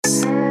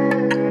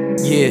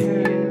Yeah.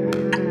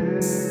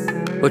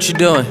 What you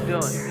doing?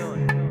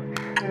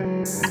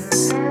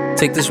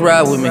 Take this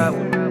ride with me.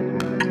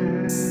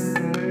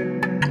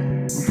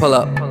 Pull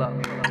up.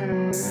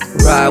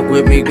 Ride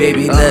with me,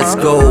 baby, let's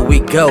go. We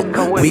go.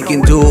 We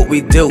can do what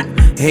we do.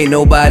 Ain't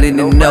nobody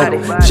to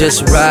know.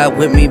 Just ride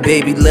with me,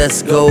 baby,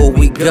 let's go.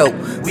 We go.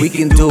 We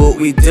can do what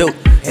we do.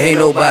 Ain't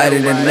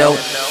nobody to know.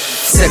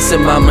 Sex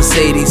in my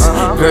Mercedes,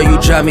 girl, you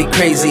drive me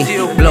crazy.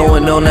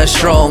 Blowing on that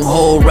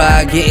stronghold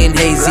ride, getting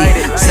hazy.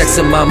 Sex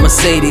in my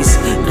Mercedes,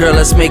 girl,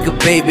 let's make a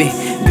baby.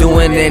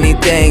 Doing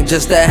anything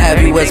just to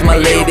have you as my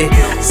lady.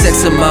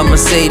 Sex in my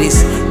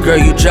Mercedes, girl,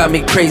 you drive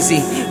me crazy.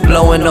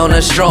 Blowing on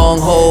a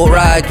stronghold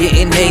ride,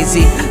 getting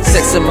hazy.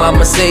 Sex in my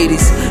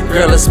Mercedes,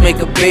 girl, let's make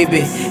a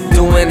baby.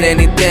 Doing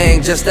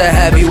anything just to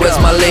have you as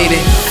my lady.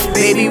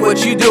 Baby,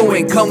 what you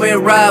doing? Come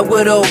and ride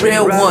with a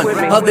real one.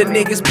 Other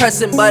niggas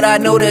pressing, but I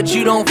know that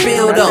you don't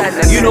feel them.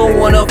 You don't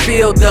wanna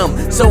feel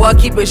them, so I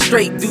keep it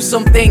straight. Do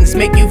some things,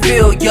 make you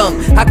feel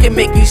young. I can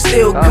make you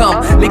still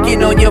come.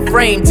 Licking on your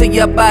frame till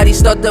your body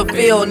start to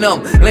feel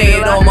numb.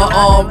 Laying on my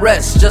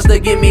armrest just to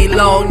give me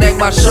long neck.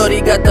 My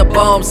shorty got the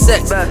bomb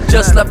sex.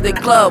 Just left the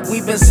club,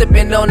 we been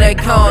sipping on that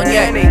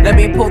cognac. Let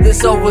me pull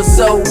this over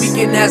so we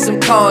can have some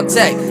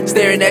contact.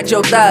 Staring at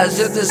your thighs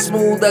just as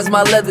smooth as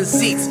my leather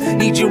seats.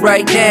 Need you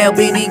right now,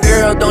 baby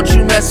girl, don't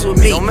you mess with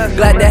me.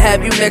 Glad to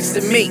have you next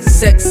to me.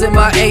 Sex in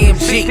my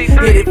AMG.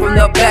 Hit it from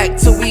the back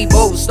till we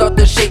both start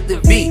to shake the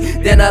V.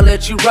 Then I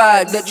let you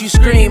ride, let you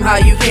scream how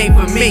you came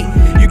for me.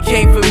 You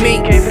came for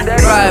me.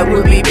 Ride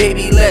with me,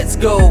 baby, let's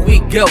go. We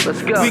go.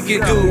 We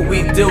can do what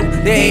we do.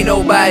 There ain't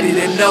nobody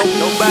to know.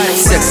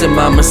 Sex in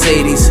my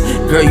Mercedes,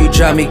 girl, you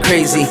drive me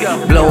crazy.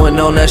 Blowing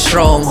on that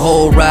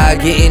stronghold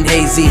ride, getting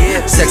hazy.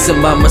 Sex in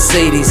my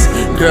Mercedes,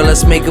 girl,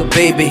 let's make a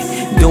baby.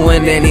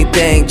 Doing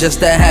anything just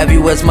to have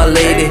you as my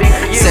lady.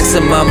 Sex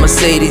in my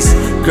Mercedes,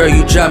 girl,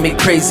 you drive me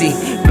crazy.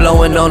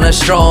 Blowing on a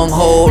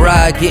stronghold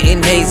ride,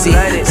 getting hazy.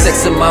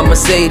 Sex in my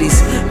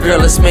Mercedes, girl,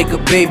 let's make a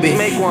baby.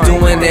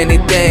 Doing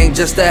anything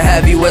just to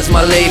have you as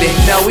my lady.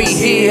 Now we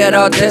here at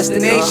our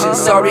destination.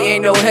 Sorry,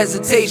 ain't no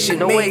hesitation.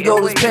 Main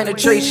goal is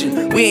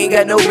penetration. We ain't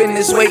got no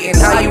business waiting.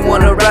 How you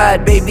wanna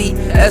ride, baby?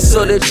 S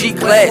or the G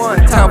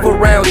class. Time for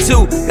round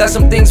 2. Got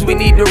some things we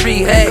need to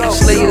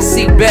rehash. Lay your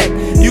seat back.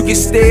 You can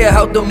stare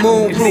out the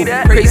moon roof.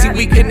 Crazy,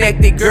 we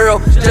connected, girl,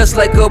 just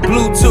like a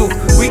Bluetooth.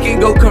 We can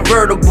go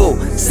convertible.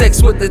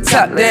 Sex with the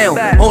top down.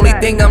 Only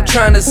thing I'm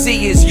trying to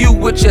see is you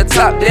with your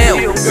top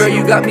down. Girl,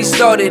 you got me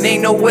started,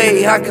 ain't no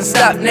way I can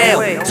stop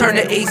now. Turn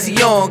the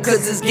AC on,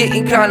 cause it's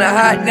getting kinda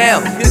hot now.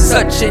 Your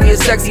touch and your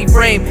sexy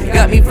frame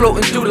got me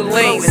floating through the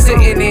lanes,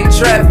 sitting in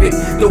traffic.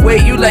 The way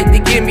you like to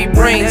give me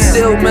brains,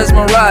 still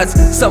mesmerized.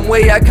 Some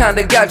way I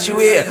kinda got you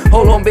here.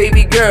 Hold on,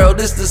 baby girl,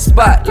 this the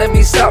spot. Let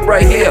me stop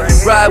right here.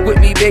 Ride with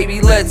me,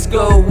 baby, let's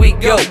go. We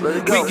go.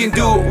 We can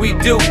do what we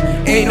do.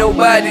 Ain't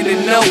nobody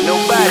to know.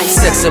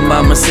 Sex in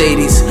my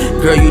Mercedes,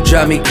 girl, you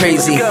drive me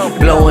crazy.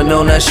 Blowing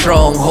on that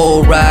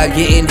stronghold ride,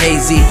 getting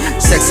hazy.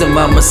 Sex in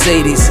my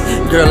Mercedes,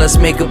 girl, let's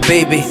make a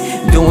baby.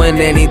 Doing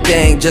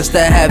anything just to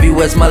have you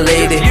as my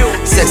lady.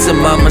 Sex in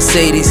my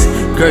Mercedes,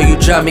 girl, you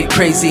drive me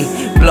crazy.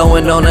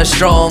 Blowing on a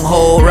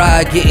stronghold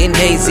ride, getting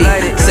hazy.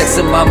 Sex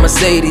in my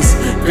Mercedes,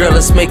 girl,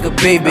 let's make a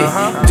baby.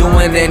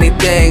 Doing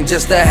anything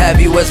just to have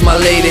you as my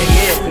lady.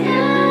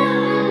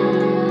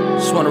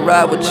 Just wanna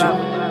ride with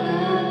you.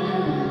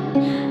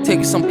 Take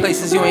you some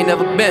places you ain't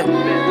never been.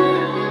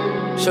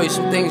 Show you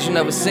some things you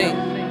never seen.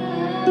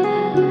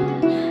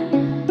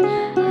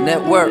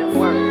 Network.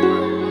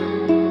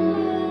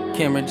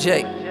 Cameron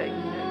J.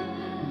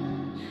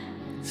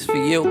 It's for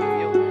you.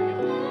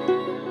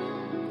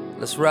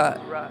 Let's ride.